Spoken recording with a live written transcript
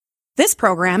This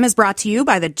program is brought to you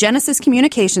by the Genesis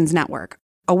Communications Network,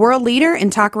 a world leader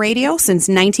in talk radio since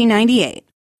 1998.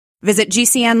 Visit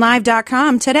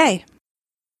GCNlive.com today.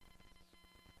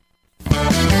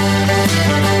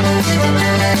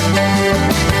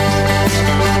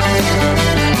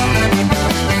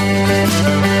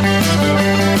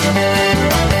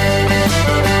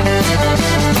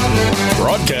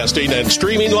 Broadcasting and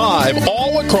streaming live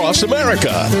all across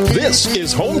America. This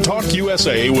is Home Talk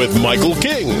USA with Michael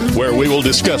King, where we will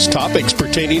discuss topics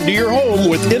pertaining to your home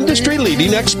with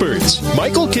industry-leading experts.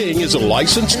 Michael King is a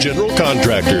licensed general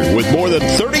contractor with more than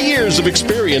 30 years of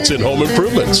experience in home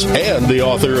improvements and the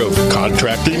author of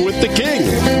Contracting with the King.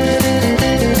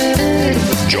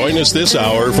 Join us this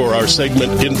hour for our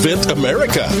segment Invent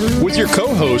America with your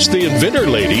co-host, the inventor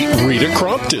lady, Rita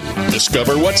Crompton.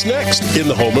 Discover what's next in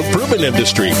the home improvement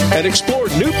industry and explore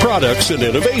new products and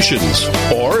innovations.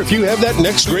 Or if you have that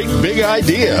next great big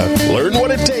idea, learn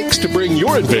what it takes to bring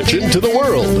your invention to the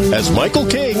world as Michael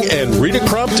King and Rita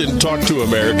Crompton talk to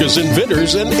America's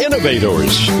inventors and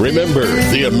innovators. Remember,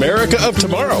 the America of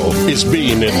tomorrow is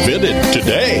being invented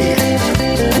today.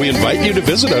 We invite you to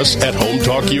visit us at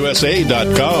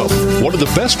HomeTalkUSA.com. One of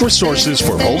the best resources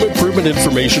for home improvement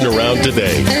information around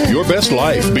today. Your best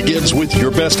life begins with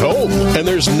your best home, and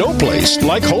there's no place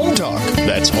like Home Talk.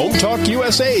 That's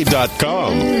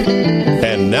HomeTalkUSA.com.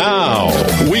 And now,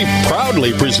 we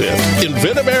proudly present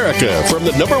Invent America from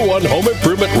the #1 home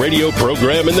improvement radio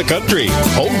program in the country,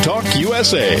 Home Talk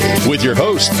USA, with your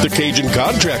host, the Cajun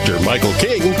contractor, Michael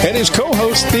King, and his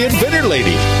co-host, the inventor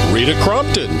lady, Rita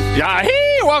Crompton. Yahee!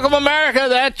 Welcome, America.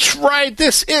 That's right.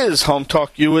 This is Home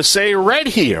Talk USA right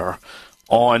here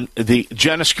on the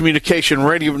Genesis Communication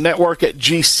Radio Network at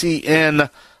GCNlive.com.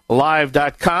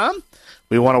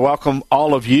 We want to welcome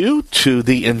all of you to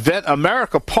the Invent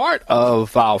America part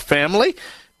of our family,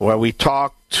 where we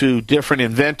talk to different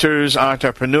inventors,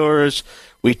 entrepreneurs.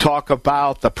 We talk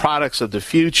about the products of the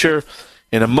future.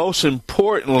 And most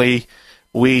importantly,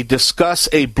 we discuss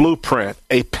a blueprint,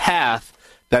 a path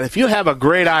that if you have a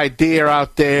great idea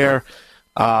out there,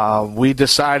 we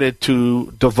decided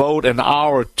to devote an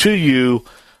hour to you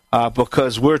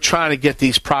because we're trying to get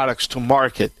these products to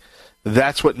market.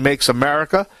 That's what makes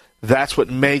America. That's what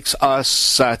makes us,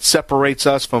 separates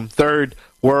us from third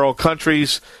world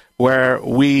countries where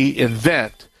we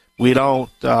invent. We don't,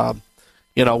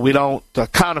 we don't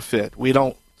counterfeit. We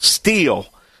don't steal.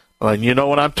 And you know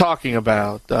what I'm talking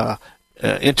about.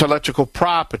 Intellectual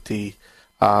property.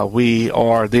 We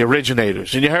are the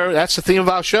originators. And you heard that's the theme of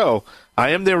our show. I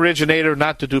am the originator,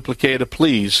 not the duplicator.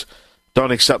 Please don't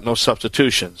accept no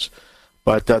substitutions.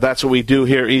 But that's what we do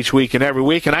here each week and every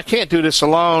week. And I can't do this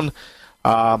alone.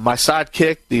 My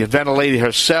sidekick, the inventor lady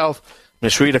herself,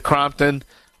 Miss Rita Crompton,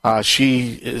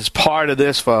 she is part of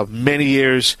this for many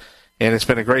years, and it's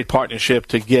been a great partnership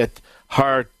to get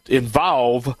her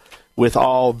involved with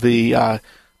all the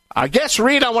I guess,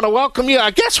 Rita, I want to welcome you.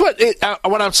 I guess what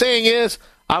I'm saying is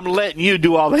I'm letting you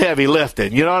do all the heavy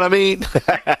lifting. You know what I mean?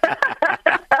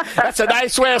 That's a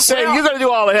nice way of saying you're going to do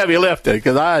all the heavy lifting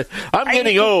because I'm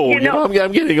getting old.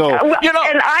 I'm getting old. And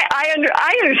I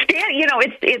understand.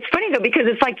 It's funny, though, because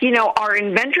it's like, our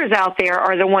inventors out there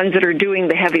are the ones that are doing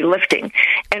the heavy lifting.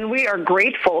 And we are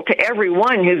grateful to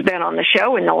everyone who's been on the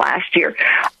show in the last year.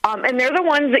 And they're the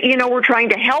ones that, we're trying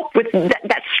to help with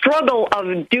that struggle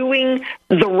of doing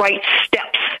the right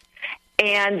steps.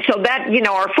 And so that,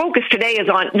 our focus today is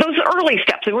on those early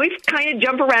steps. And we kind of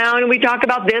jump around and we talk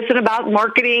about this and about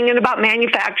marketing and about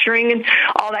manufacturing and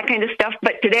all that kind of stuff.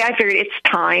 But today I figured it's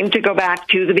time to go back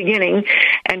to the beginning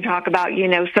and talk about,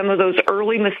 some of those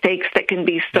early mistakes that can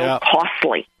be so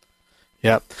costly.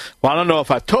 Yep. Well, I don't know if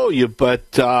I told you,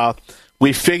 but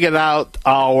we figured out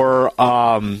our,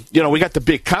 we got the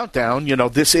big countdown.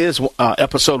 This is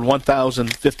episode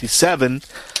 1057.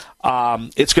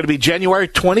 It's going to be January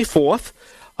 24th.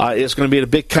 It's going to be the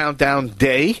big countdown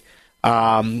day.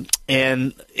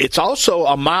 And it's also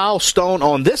a milestone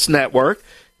on this network,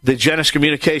 the Genesis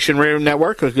Communication Radio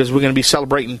Network, because we're going to be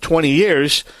celebrating 20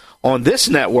 years on this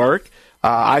network.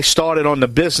 I started on the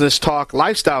Business Talk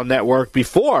Lifestyle Network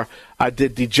before I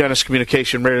did the Genesis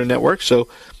Communication Radio Network. So,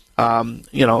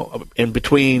 in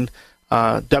between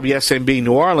WSMB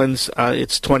New Orleans,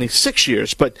 it's 26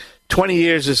 years. But 20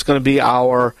 years is going to be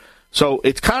so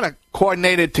it's kind of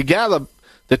coordinated together,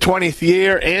 the 20th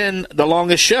year and the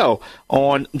longest show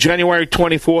on January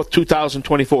 24th,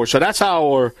 2024. So that's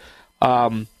our,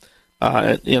 and we're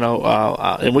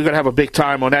going to have a big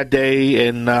time on that day.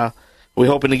 And we're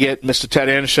hoping to get Mr. Ted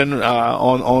Anderson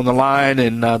on the line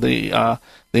and the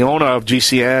owner of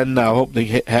GCN. I hope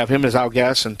to have him as our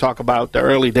guest and talk about the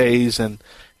early days and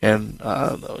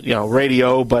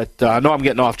radio. But I know I'm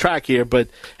getting off track here. But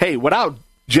hey, without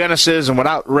Genesis and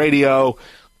without radio,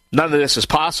 none of this is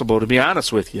possible, to be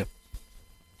honest with you.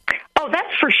 Oh,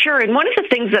 that's for sure. And one of the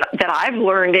things that I've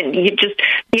learned, and you just,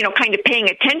 kind of paying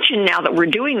attention now that we're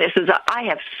doing this, is that I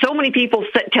have so many people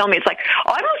tell me, it's like,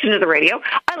 oh, I don't listen to the radio.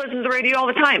 I listen to the radio all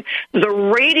the time. The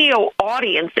radio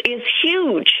audience is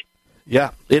huge.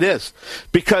 Yeah, it is,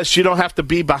 because you don't have to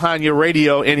be behind your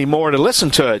radio anymore to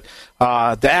listen to it.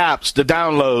 The apps, the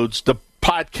downloads, the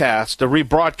podcasts, the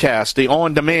rebroadcast, the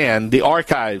on-demand, the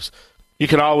archives. You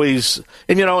can always,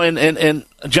 and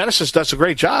Genesis does a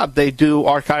great job. They do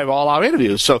archive all our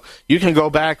interviews. So you can go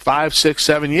back 5, 6,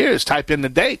 7 years, type in the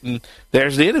date, and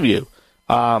there's the interview.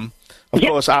 Of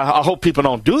course, I hope people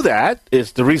don't do that.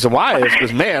 It's the reason why is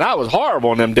because, man, I was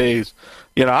horrible in them days.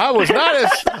 I was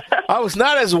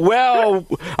not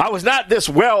this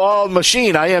well-oiled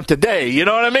machine I am today. You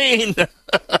know what I mean?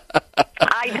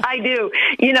 I do.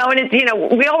 And it's,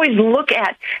 we always look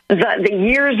at the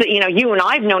years that, you and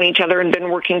I've known each other and been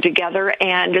working together,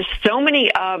 and so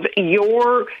many of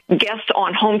your guests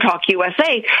on Home Talk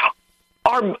USA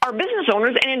are business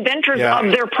owners and inventors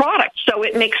of their products. So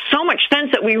it makes so much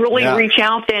sense that we really reach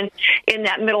out then in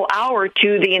that middle hour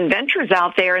to the inventors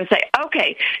out there and say,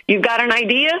 okay, you've got an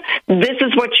idea. This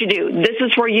is what you do. This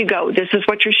is where you go. This is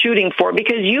what you're shooting for,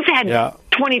 because you've had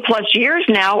 20 plus years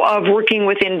now of working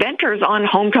with inventors on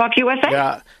Home Talk USA.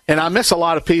 Yeah. And I miss a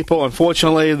lot of people.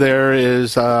 Unfortunately, there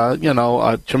is,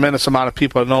 a tremendous amount of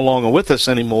people are no longer with us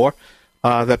anymore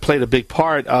that played a big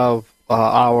part of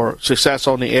our success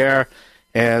on the air.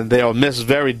 And they'll miss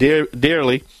very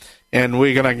dearly, and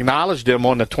we're going to acknowledge them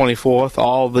on the 24th.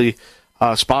 All the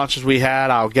sponsors we had,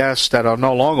 our guests that are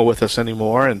no longer with us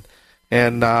anymore,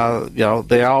 and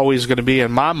they're always going to be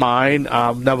in my mind.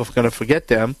 I'm never going to forget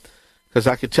them, because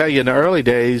I could tell you in the early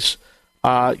days,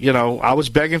 I was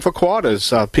begging for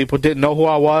quarters. People didn't know who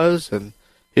I was, and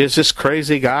here's this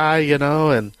crazy guy,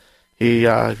 and he.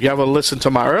 If you ever listen to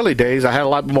my early days, I had a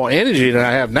lot more energy than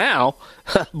I have now,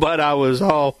 but I was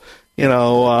all.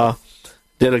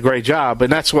 Did a great job.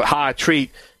 And that's how I treat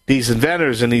these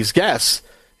inventors and these guests.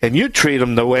 And you treat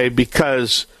them the way,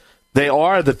 because they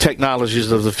are the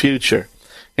technologies of the future.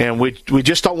 And we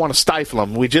just don't want to stifle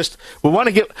them. We want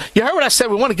to you heard what I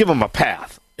said? We want to give them a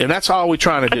path. And that's all we're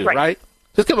trying to do, right?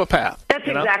 Just give them a path. That's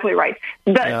exactly right.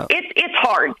 It's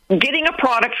hard. Getting a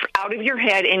product out of your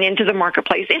head and into the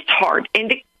marketplace, it's hard.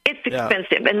 And it's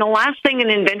expensive, and the last thing an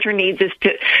inventor needs is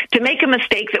to make a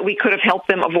mistake that we could have helped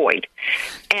them avoid.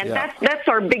 And that's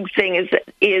our big thing is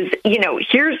here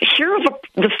are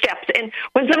the steps. And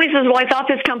when somebody says, "Well, I thought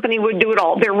this company would do it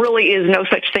all," there really is no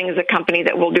such thing as a company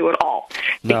that will do it all,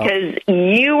 because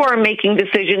you are making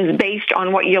decisions based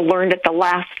on what you learned at the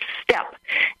last step.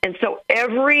 And so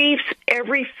every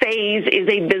phase is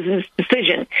a business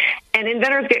decision. And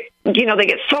inventors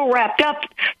get so wrapped up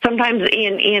sometimes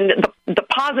in the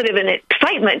positive and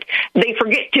excitement, they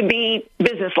forget to be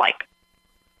businesslike.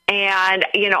 And,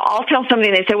 I'll tell somebody,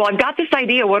 and they say, well, I've got this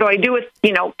idea. What do I do with,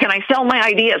 can I sell my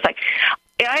idea? It's like,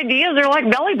 ideas are like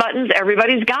belly buttons.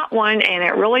 Everybody's got one, and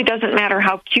it really doesn't matter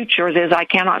how cute yours is. I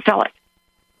cannot sell it.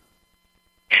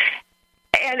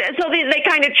 And so they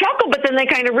kind of chuckle, but then they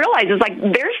kind of realize it's like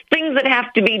there's things that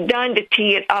have to be done to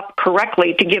tee it up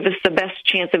correctly to give us the best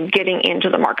chance of getting into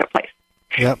the marketplace.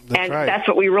 Yep, that's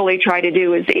what we really try to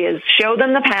do is show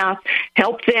them the path,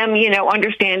 help them,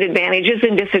 understand advantages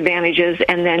and disadvantages,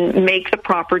 and then make the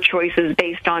proper choices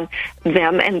based on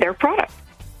them and their product.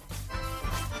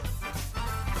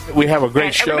 We have a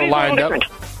great show lined up.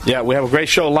 Yeah, we have a great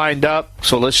show lined up.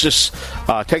 So let's just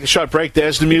take a short break.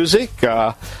 There's the music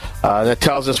that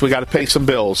tells us we got to pay some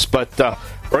bills. But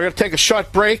we're going to take a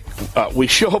short break. We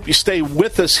sure hope you stay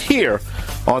with us here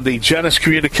on the Genesis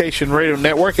Communication Radio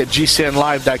Network at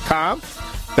GCNlive.com.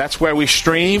 That's where we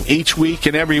stream each week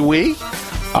and every week.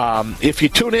 If you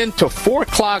tune in to 4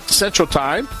 o'clock Central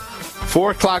Time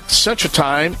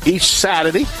each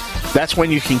Saturday, that's when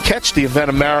you can catch the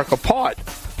Invent America part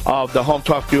of the Home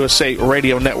Talk USA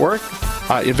Radio Network,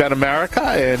 Invent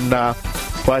America.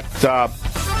 But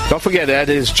don't forget, that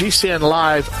is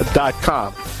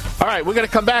GCNlive.com. All right, we're going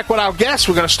to come back with our guests.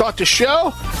 We're going to start the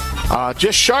show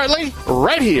just shortly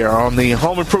right here on the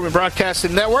Home Improvement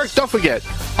Broadcasting Network. Don't forget,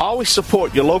 always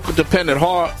support your local dependent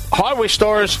hardware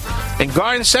stores and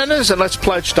garden centers, and let's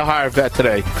pledge to hire a vet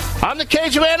today. I'm the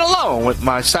Cajun Man alone with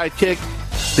my sidekick,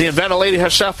 the inventor lady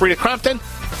herself, Rita Crumpton.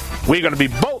 We're going to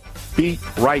be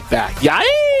right back. Yay!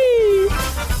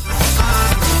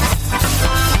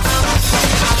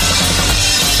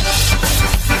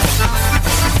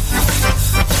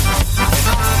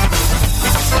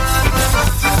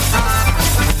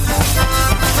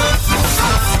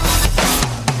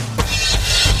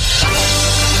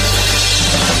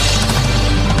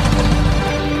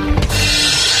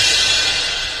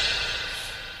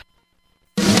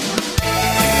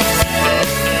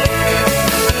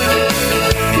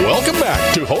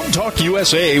 Talk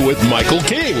USA with Michael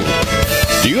King.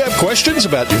 Do you have questions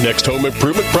about your next home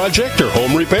improvement project or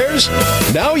home repairs?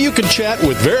 Now you can chat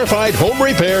with verified home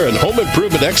repair and home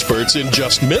improvement experts in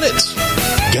just minutes.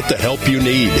 Get the help you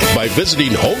need by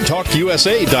visiting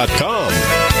HomeTalkUSA.com.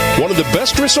 One of the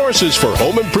best resources for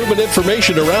home improvement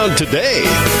information around today.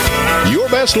 Your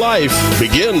best life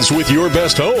begins with your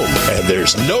best home, and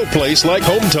there's no place like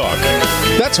Home Talk.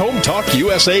 That's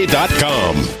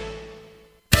HomeTalkUSA.com.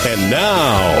 And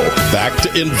now, back to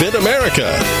Invent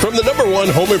America from the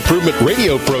 #1 home improvement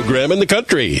radio program in the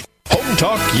country. Home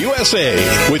Talk USA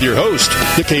with your host,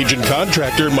 the Cajun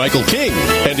contractor Michael King,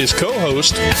 and his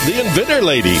co-host, the inventor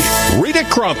lady, Rita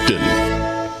Crompton.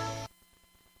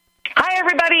 Hi,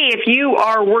 everybody. If you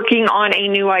are working on a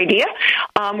new idea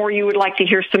or you would like to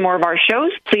hear some more of our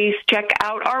shows, please check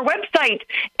out our website,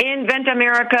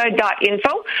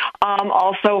 inventamerica.info,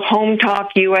 also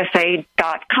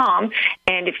hometalkusa.com.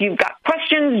 And if you've got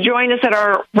questions, join us at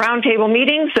our roundtable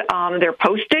meetings. They're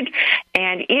posted,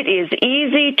 and it is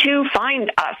easy to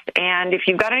find us. And if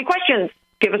you've got any questions,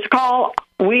 give us a call.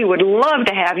 We would love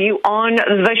to have you on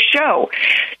the show.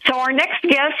 So our next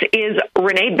guest is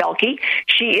Rennae Beilke.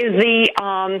 She is the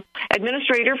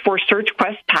administrator for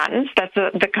SearchQuest Patents. That's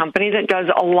the company that does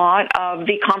a lot of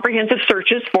the comprehensive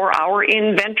searches for our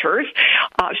inventors.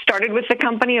 Started with the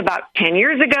company about 10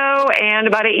 years ago, and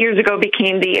about 8 years ago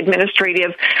became the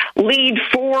administrative lead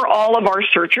for all of our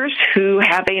searchers who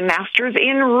have a master's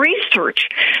in research.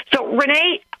 So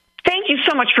Rennae, thank you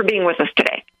so much for being with us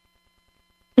today.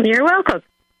 You're welcome.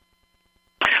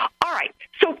 All right.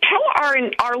 So tell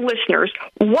our listeners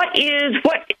what does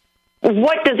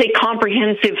a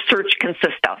comprehensive search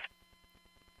consist of?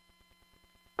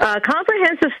 A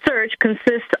comprehensive search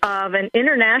consists of an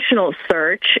international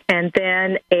search and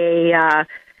then the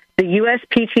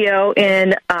USPTO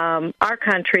in our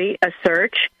country, a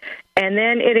search, and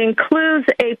then it includes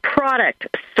a product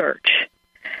search.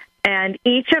 And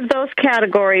each of those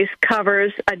categories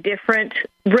covers a different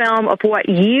realm of what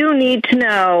you need to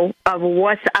know of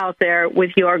what's out there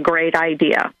with your great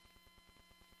idea.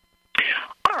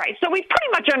 All right, so we pretty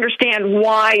much understand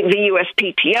why the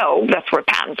USPTO, that's where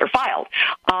patents are filed,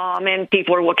 and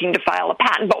people are looking to file a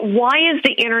patent. But why is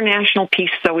the international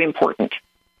piece so important?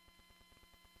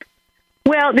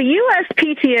 Well, the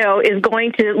USPTO is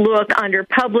going to look under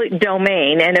public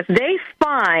domain, and if they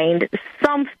find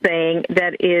something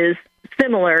that is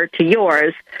similar to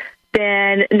yours,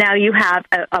 then now you have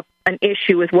an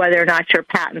issue with whether or not your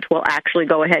patent will actually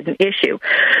go ahead and issue.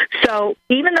 So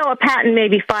even though a patent may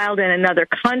be filed in another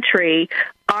country,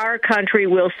 our country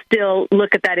will still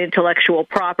look at that intellectual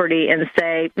property and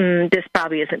say, this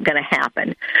probably isn't going to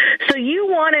happen. So you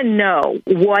want to know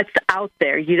what's out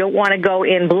there. You don't want to go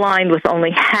in blind with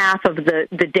only half of the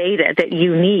data that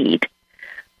you need.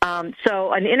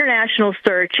 So an international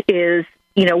search is,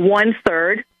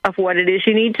 1/3 of what it is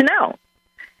you need to know.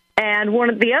 And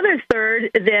the other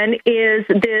third then is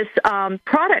this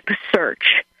product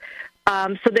search.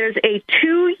 So there's a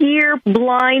 2-year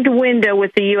blind window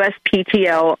with the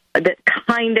USPTO that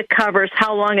kind of covers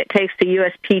how long it takes the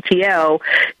USPTO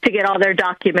to get all their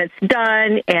documents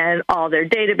done and all their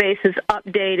databases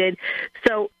updated.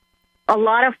 So a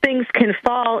lot of things can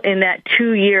fall in that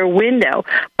 2-year window.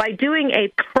 By doing a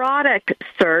product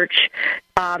search,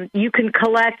 you can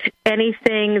collect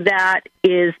anything that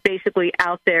is basically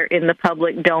out there in the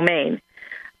public domain.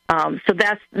 So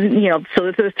that's,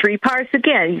 so there's 3 parts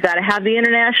again. You've got to have the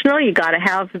international, you've got to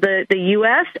have the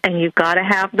U.S., and you've got to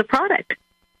have the product.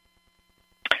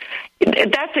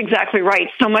 That's exactly right.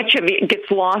 So much of it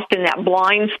gets lost in that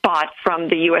blind spot from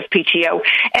the USPTO.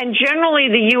 And generally,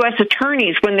 the U.S.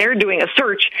 attorneys, when they're doing a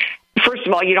search, first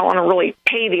of all, you don't want to really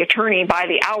pay the attorney by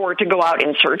the hour to go out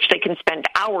and search. They can spend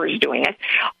hours doing it.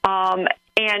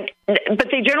 But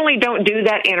they generally don't do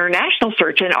that international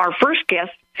search. And our first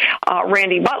guest,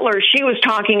 Randy Butler, she was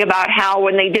talking about how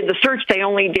when they did the search, they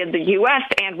only did the U.S.,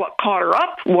 and what caught her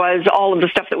up was all of the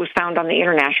stuff that was found on the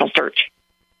international search.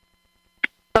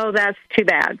 Oh, that's too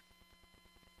bad.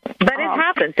 But it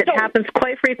happens. It happens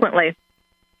quite frequently.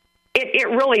 It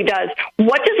really does.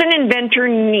 What does an inventor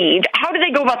need? How do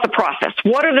they go about the process?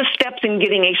 What are the steps in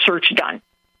getting a search done?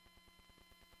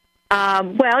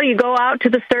 Well, you go out to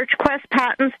the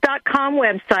SearchQuestPatents.com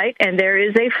website, and there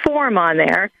is a form on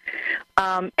there,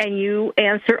 and you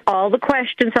answer all the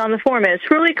questions on the form. And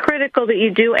it's really critical that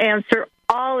you do answer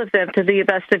all of them to the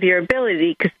best of your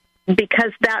ability,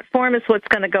 because that form is what's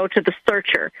going to go to the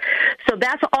searcher. So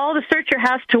that's all the searcher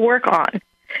has to work on.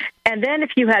 And then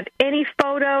if you have any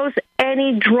photos,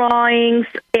 any drawings,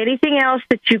 anything else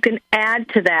that you can add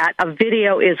to that, a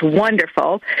video is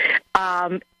wonderful,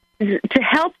 to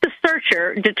help the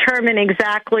searcher determine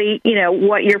exactly,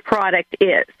 what your product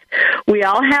is. We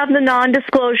all have the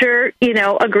non-disclosure,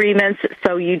 agreements,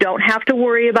 so you don't have to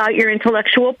worry about your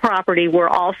intellectual property. We're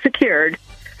all secured.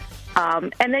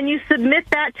 And then you submit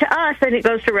that to us, and it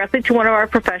goes directly to one of our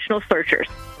professional searchers.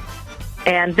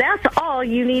 And that's all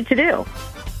you need to do.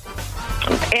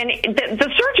 And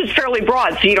the search is fairly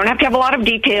broad, so you don't have to have a lot of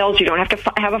details. You don't have to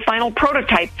have a final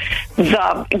prototype.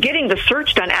 Getting the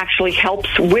search done actually helps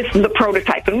with the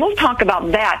prototype, and we'll talk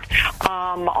about that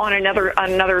on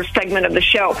another segment of the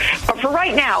show. But for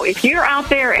right now, if you're out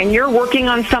there and you're working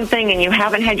on something and you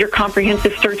haven't had your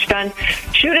comprehensive search done,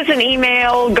 shoot us an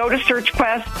email. Go to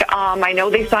SearchQuest. I know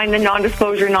they signed the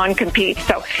non-disclosure, non-compete,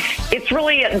 so it's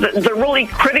really the really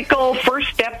critical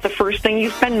first step. The first thing you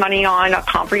spend money on, a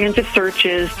comprehensive search,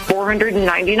 is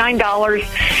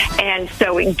 $499, and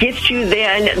so it gets you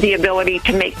then the ability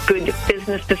to make good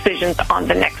business decisions on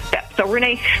the next step. So,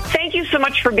 Rennae, thank you so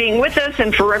much for being with us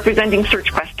and for representing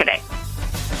SearchQuest today.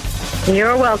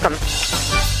 You're welcome.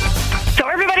 So,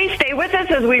 everybody, stay with us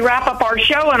as we wrap up our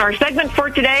show and our segment for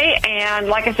today. And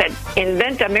like I said,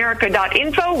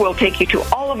 inventamerica.info will take you to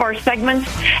all of our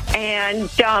segments, and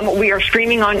we are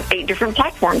streaming on 8 different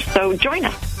platforms, so join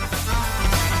us.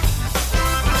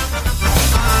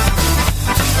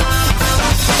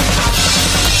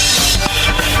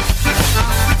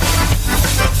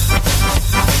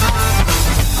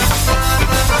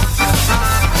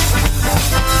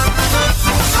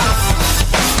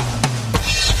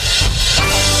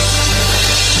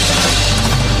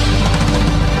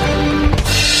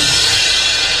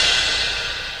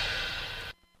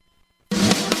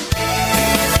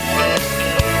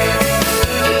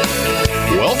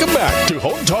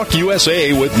 Home Talk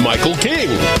USA with Michael King.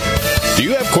 Do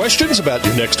you have questions about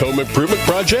your next home improvement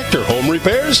project or home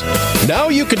repairs? Now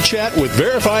you can chat with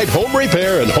verified home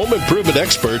repair and home improvement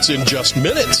experts in just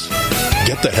minutes.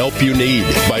 Get the help you need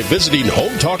by visiting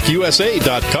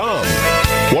HomeTalkUSA.com.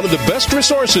 One of the best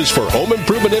resources for home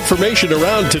improvement information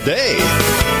around today.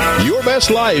 Your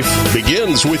best life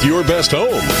begins with your best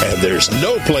home, and there's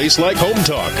no place like Home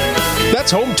Talk.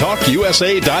 That's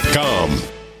HomeTalkUSA.com.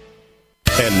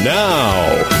 And now,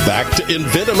 back to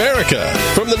Invent America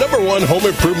from the #1 home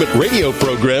improvement radio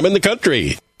program in the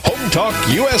country, Home Talk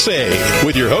USA,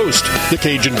 with your host, the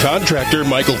Cajun contractor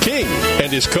Michael King,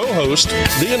 and his co-host,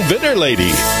 the inventor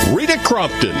lady, Rita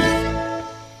Crompton.